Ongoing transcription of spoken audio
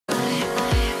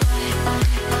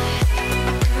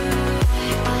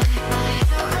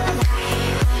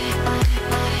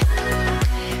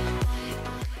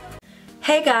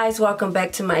Hey guys, welcome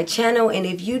back to my channel, and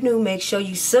if you new, make sure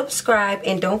you subscribe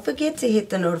and don't forget to hit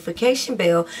the notification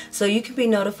bell so you can be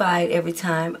notified every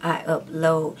time I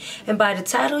upload. And by the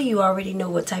title, you already know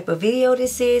what type of video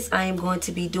this is. I am going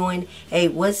to be doing a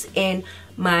what's in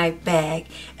my bag,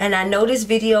 and I know this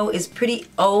video is pretty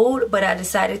old, but I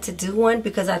decided to do one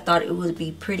because I thought it would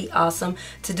be pretty awesome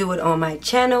to do it on my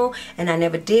channel, and I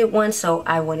never did one, so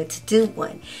I wanted to do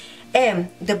one. And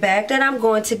the bag that I'm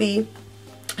going to be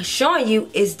showing you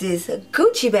is this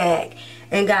Gucci bag.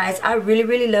 And guys, I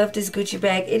really love this Gucci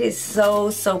bag. It is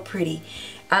so pretty.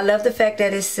 I love the fact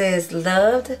that it says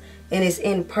loved and it's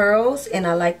in pearls, and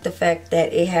I like the fact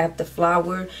that it have the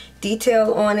flower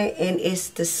detail on it and it's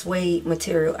the suede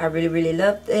material. I really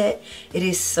love that. It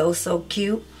is so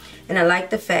cute, and I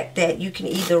like the fact that you can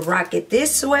either rock it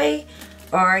this way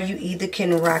or you either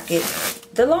can rock it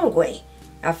the long way.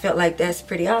 I felt like that's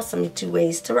pretty awesome, two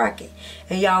ways to rock it.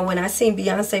 And y'all, when I seen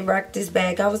Beyonce rock this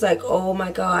bag, I was like, oh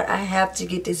my God, I have to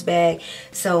get this bag.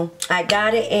 So I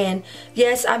got it, and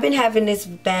yes, I've been having this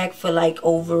bag for like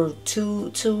over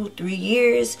 3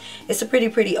 years. It's a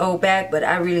pretty old bag, but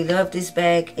I really love this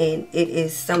bag, and it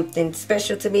is something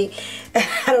special to me. I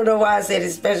don't know why I said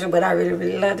it's special, but I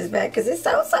really love this bag because it's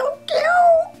so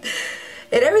cute.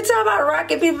 And every time I rock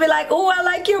it, people be like, oh, I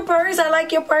like your purse, I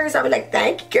like your purse. I be like,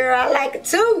 thank you, girl, I like it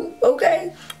too,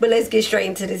 okay? But let's get straight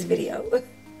into this video.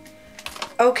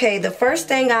 Okay, the first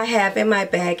thing I have in my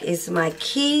bag is my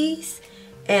keys.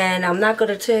 And I'm not going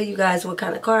to tell you guys what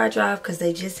kind of car I drive because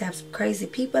they just have some crazy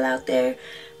people out there.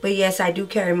 But yes, I do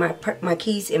carry my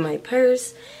keys in my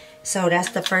purse. So that's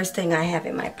the first thing I have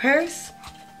in my purse.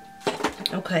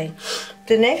 Okay,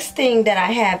 the next thing that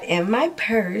I have in my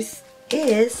purse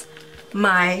is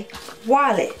my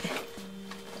wallet.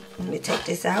 Let me take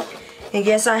this out. And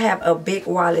yes, I have a big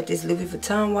wallet, this Louis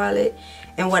Vuitton wallet.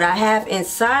 And what I have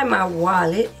inside my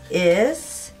wallet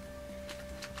is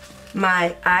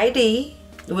my ID,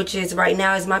 which is right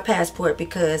now is my passport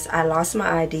because I lost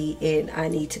my ID and I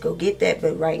need to go get that.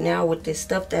 But right now with this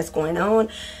stuff that's going on,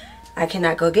 I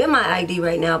cannot go get my ID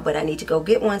right now, but I need to go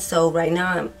get one. So right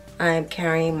now I'm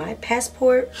carrying my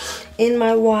passport in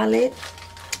my wallet,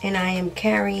 and I am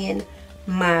carrying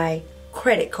my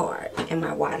credit card in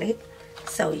my wallet.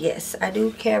 So yes, I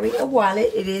do carry a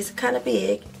wallet. It is kind of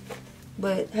big,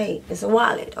 but hey, it's a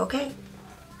wallet, okay?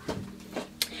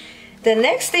 The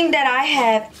next thing that I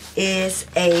have is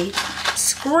a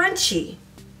scrunchie.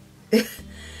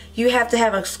 You have to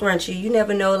have a scrunchie. You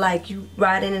never know, like you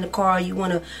riding in the car, you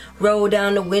want to roll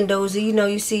down the windows, and you know,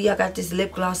 you see y'all got this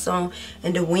lip gloss on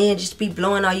and the wind just be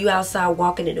blowing. Are you outside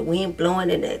walking and the wind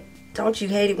blowing, and that, don't you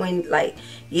hate it when like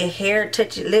your hair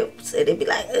touch your lips and it be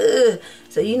like, ugh?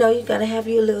 So you know, you gotta have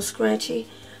your little scrunchie,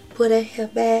 put her hair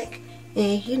back,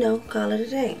 and you know, call it a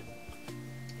day.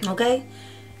 Okay?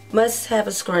 Must have a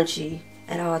scrunchie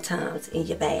at all times in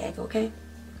your bag, okay?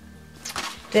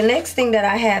 The next thing that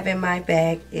I have in my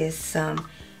bag is some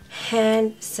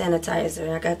hand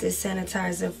sanitizer. I got this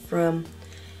sanitizer from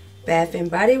Bath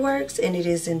and Body Works, and it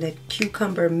is in the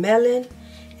cucumber melon.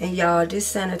 And y'all,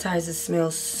 this sanitizer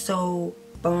smells so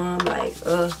bomb, like,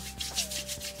 it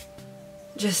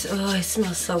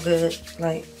smells so good.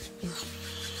 Like, it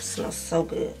smells so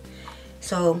good.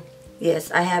 So, yes,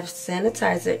 I have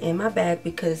sanitizer in my bag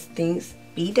because things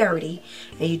be dirty.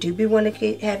 And you do be want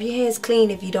to have your hands clean.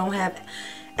 If you don't have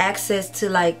access to,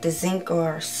 like, the zinc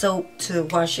or soap to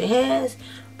wash your hands,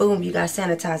 boom, you got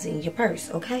sanitizer in your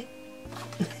purse, okay?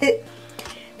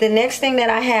 The next thing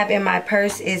that I have in my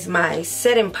purse is my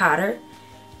setting powder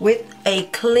with a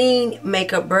clean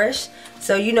makeup brush.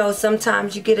 So you know,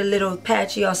 sometimes you get a little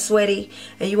patchy or sweaty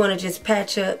and you want to just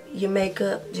patch up your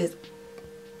makeup,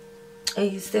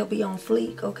 and you still be on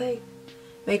fleek, okay?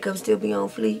 Makeup still be on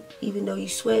fleek even though you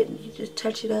sweat, and you just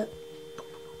touch it up.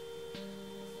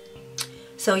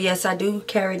 So yes, I do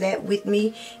carry that with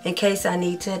me in case I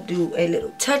need to do a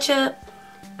little touch up.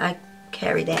 I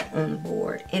carry that on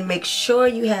board. And make sure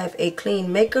you have a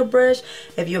clean makeup brush.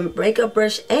 If your makeup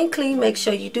brush ain't clean, make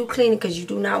sure you do clean it, because you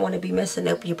do not want to be messing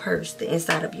up your purse, the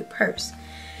inside of your purse,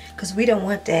 because we don't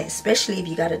want that, especially if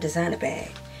you got a designer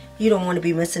bag. You don't want to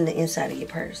be messing the inside of your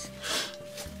purse.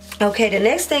 Okay, the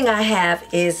next thing I have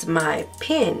is my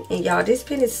pen. And y'all, this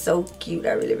pen is so cute.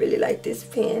 I really like this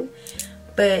pen.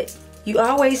 But you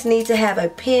always need to have a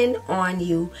pen on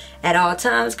you at all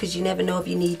times, because you never know if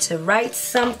you need to write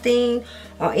something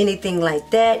or anything like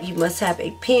that. You must have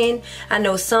a pen. I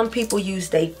know some people use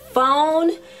their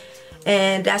phone,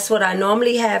 and that's what I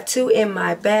normally have too in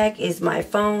my bag, is my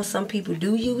phone. Some people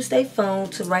do use their phone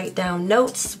to write down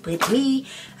notes. With me,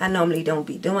 I normally don't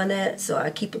be doing that, so I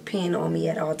keep a pen on me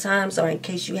at all times, or in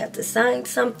case you have to sign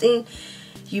something,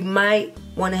 you might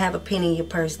want to have a pen in your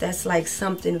purse. That's like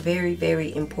something very,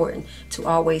 very important to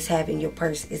always have in your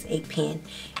purse is a pen.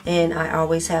 And I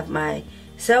always have my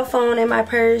cell phone in my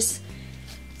purse.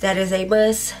 That is a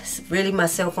must. Really, my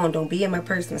cell phone don't be in my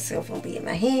purse. My cell phone be in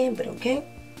my hand, but okay.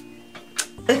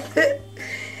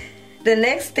 The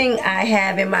next thing I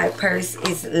have in my purse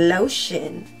is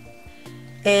lotion.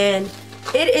 And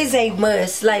it is a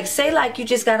must. Like, say like you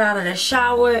just got out of the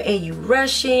shower and you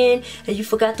rushing and you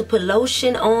forgot to put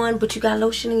lotion on, but you got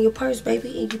lotion in your purse,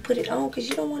 baby, and you put it on because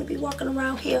you don't want to be walking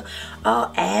around here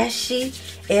all ashy,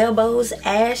 elbows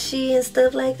ashy and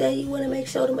stuff like that. You want to make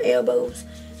sure them elbows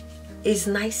is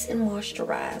nice and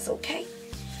moisturized, okay?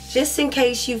 Just in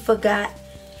case you forgot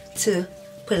to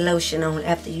put lotion on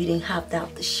after you didn't hopped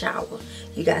out the shower.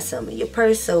 You got some in your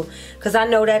purse. So, because I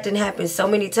know that didn't happen so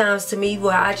many times to me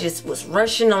where I just was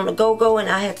rushing on the go-go and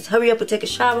I had to hurry up and take a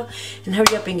shower and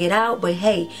hurry up and get out. But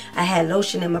hey, I had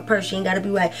lotion in my purse. You ain't got to be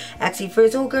like, actually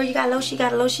first, oh girl, you got lotion, you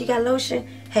got lotion, you got lotion.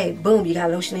 Hey, boom, you got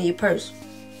lotion in your purse.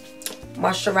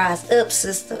 Moisturize up,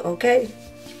 sister, okay?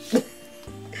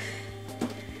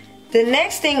 The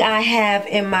next thing I have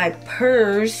in my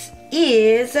purse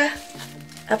is a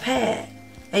pad.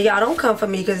 And y'all don't come for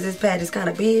me because this pad is kind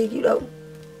of big, you know.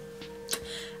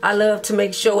 I love to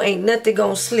make sure ain't nothing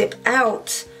gonna slip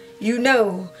out. You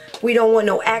know, we don't want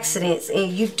no accidents.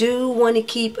 And you do want to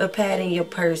keep a pad in your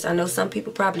purse. I know some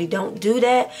people probably don't do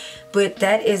that, but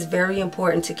that is very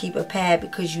important to keep a pad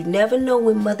because you never know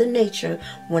when Mother Nature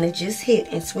want to just hit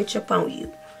and switch up on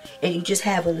you. And you just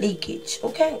have a leakage,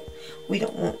 okay? We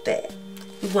don't want that.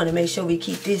 We want to make sure we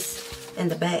keep this in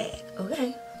the bag,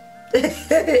 okay?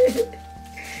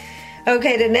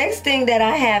 Okay, the next thing that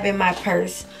I have in my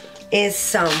purse is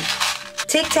some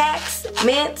Tic Tacs,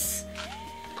 mints.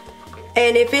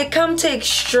 And if it come to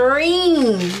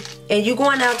extreme and you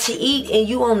going out to eat and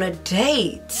you on a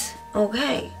date,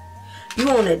 okay? You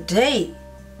on a date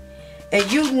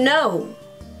and you know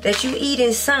that you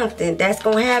eating something that's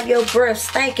gonna have your breath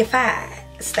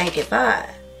stankified.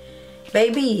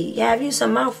 Baby, have you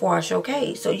some mouthwash,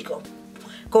 okay? So you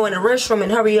go in the restroom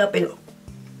and hurry up and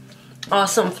or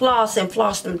some floss and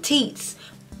floss them teeth.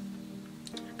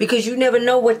 Because you never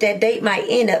know what that date might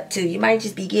end up to. You might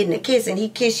just be getting a kiss and he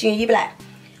kiss you and you be like,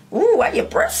 ooh, why your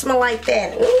breath smell like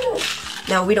that? Ooh.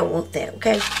 No, we don't want that,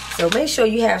 okay? So make sure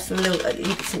you have some little,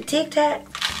 some Tic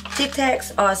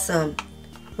Tacs or some,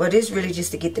 well, this really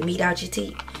just to get the meat out your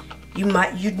teeth. You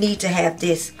need to have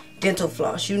this dental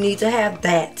floss. You need to have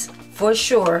that for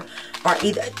sure, or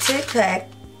either a Tic Tac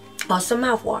or some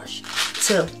mouthwash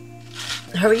to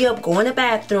hurry up, go in the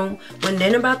bathroom when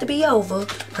dinner about to be over.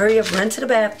 Hurry up, run to the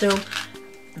bathroom,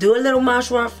 do a little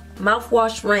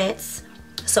mouthwash rinse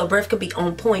so breath can be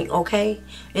on point, okay?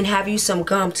 And have you some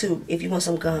gum too if you want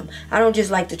some gum. I don't just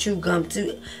like to chew gum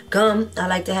too. I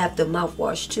like to have the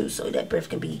mouthwash too so that breath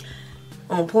can be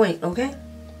on point, okay?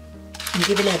 I'm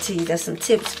giving that to you. That's some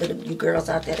tips for you girls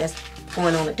out there that's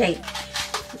going on a date.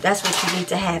 That's what you need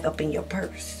to have up in your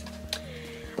purse.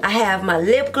 I have my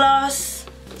lip gloss.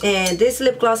 And this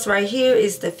lip gloss right here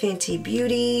is the Fenty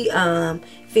Beauty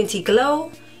Fenty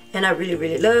Glow. And I really,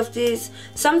 really love this.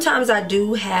 Sometimes I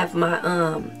do have my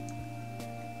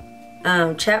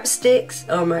chapsticks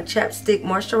or my chapstick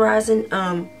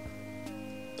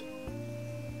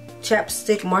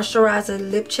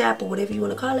moisturizing lip chap or whatever you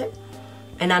want to call it.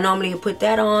 And I normally put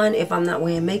that on if I'm not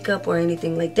wearing makeup or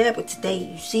anything like that. But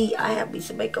today, you see, I have me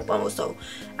some makeup on, so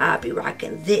I'll be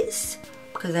rocking this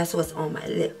because that's what's on my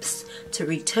lips to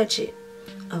retouch it,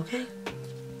 okay?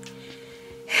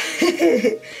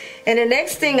 And the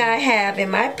next thing I have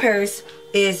in my purse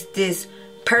is this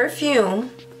perfume.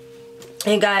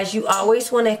 And guys, you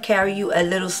always want to carry you a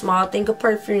little small thing of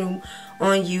perfume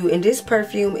on you. And this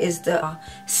perfume is the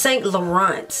Saint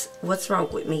Laurent, what's wrong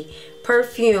with me,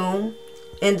 perfume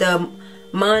in the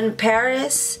Mon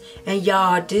Paris. And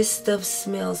y'all, this stuff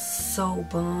smells so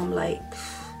bomb, like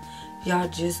y'all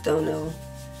just don't know.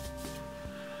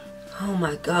 Oh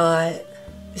my God,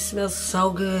 it smells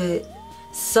so good.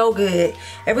 So good.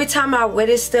 Every time I wear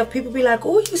this stuff, people be like,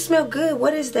 oh, you smell good.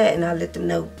 What is that? And I let them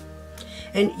know.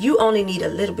 And you only need a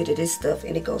little bit of this stuff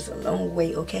and it goes a long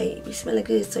way, okay? You smelling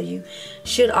good, so you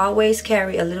should always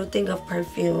carry a little thing of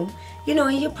perfume, you know,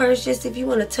 in your purse, just if you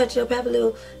want to touch up, have a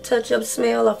little touch up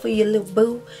smell or for your little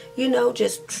boo, you know,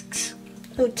 just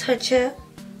a little touch up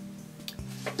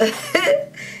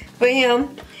for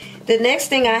him. The next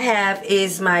thing I have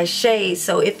is my shades.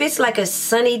 So if it's like a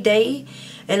sunny day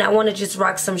and I want to just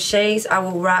rock some shades, I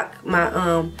will rock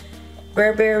my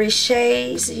Burberry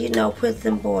shades, you know, put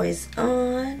them boys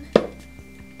on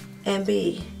and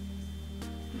be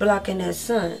blocking that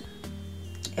sun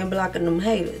and blocking them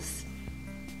haters.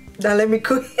 Now let me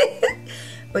quit.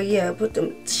 But yeah, put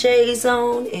them shades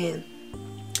on and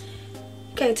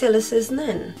can't tell us it's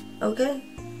nothing. Okay?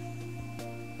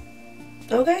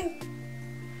 Okay?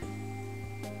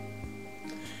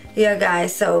 Yeah,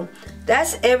 guys, so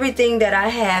that's everything that I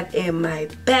have in my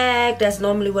bag. That's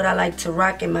normally what I like to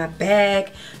rock in my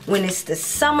bag when it's the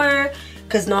summer,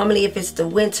 because normally if it's the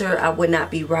winter I would not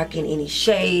be rocking any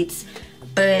shades.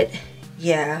 But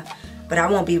yeah, but I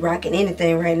won't be rocking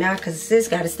anything right now because sis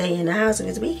got to stay in the house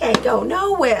because we can't go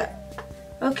nowhere.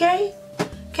 Okay?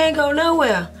 Can't go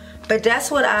nowhere. But that's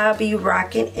what I'll be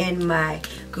rocking in my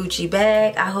Gucci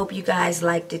bag. I hope you guys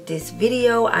liked this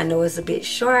video. I know it's a bit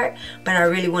short, but I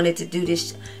really wanted to do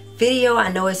this video.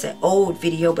 I know it's an old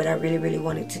video, but I really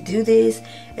wanted to do this.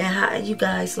 And how you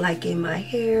guys liking my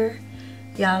hair?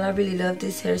 Y'all, I really love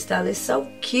this hairstyle. It's so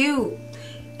cute.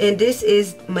 And this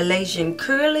is Malaysian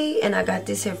curly, and I got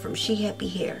this hair from She Happy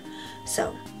Hair.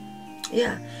 So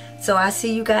yeah, so I'll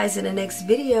see you guys in the next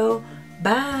video.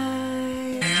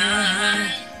 Bye.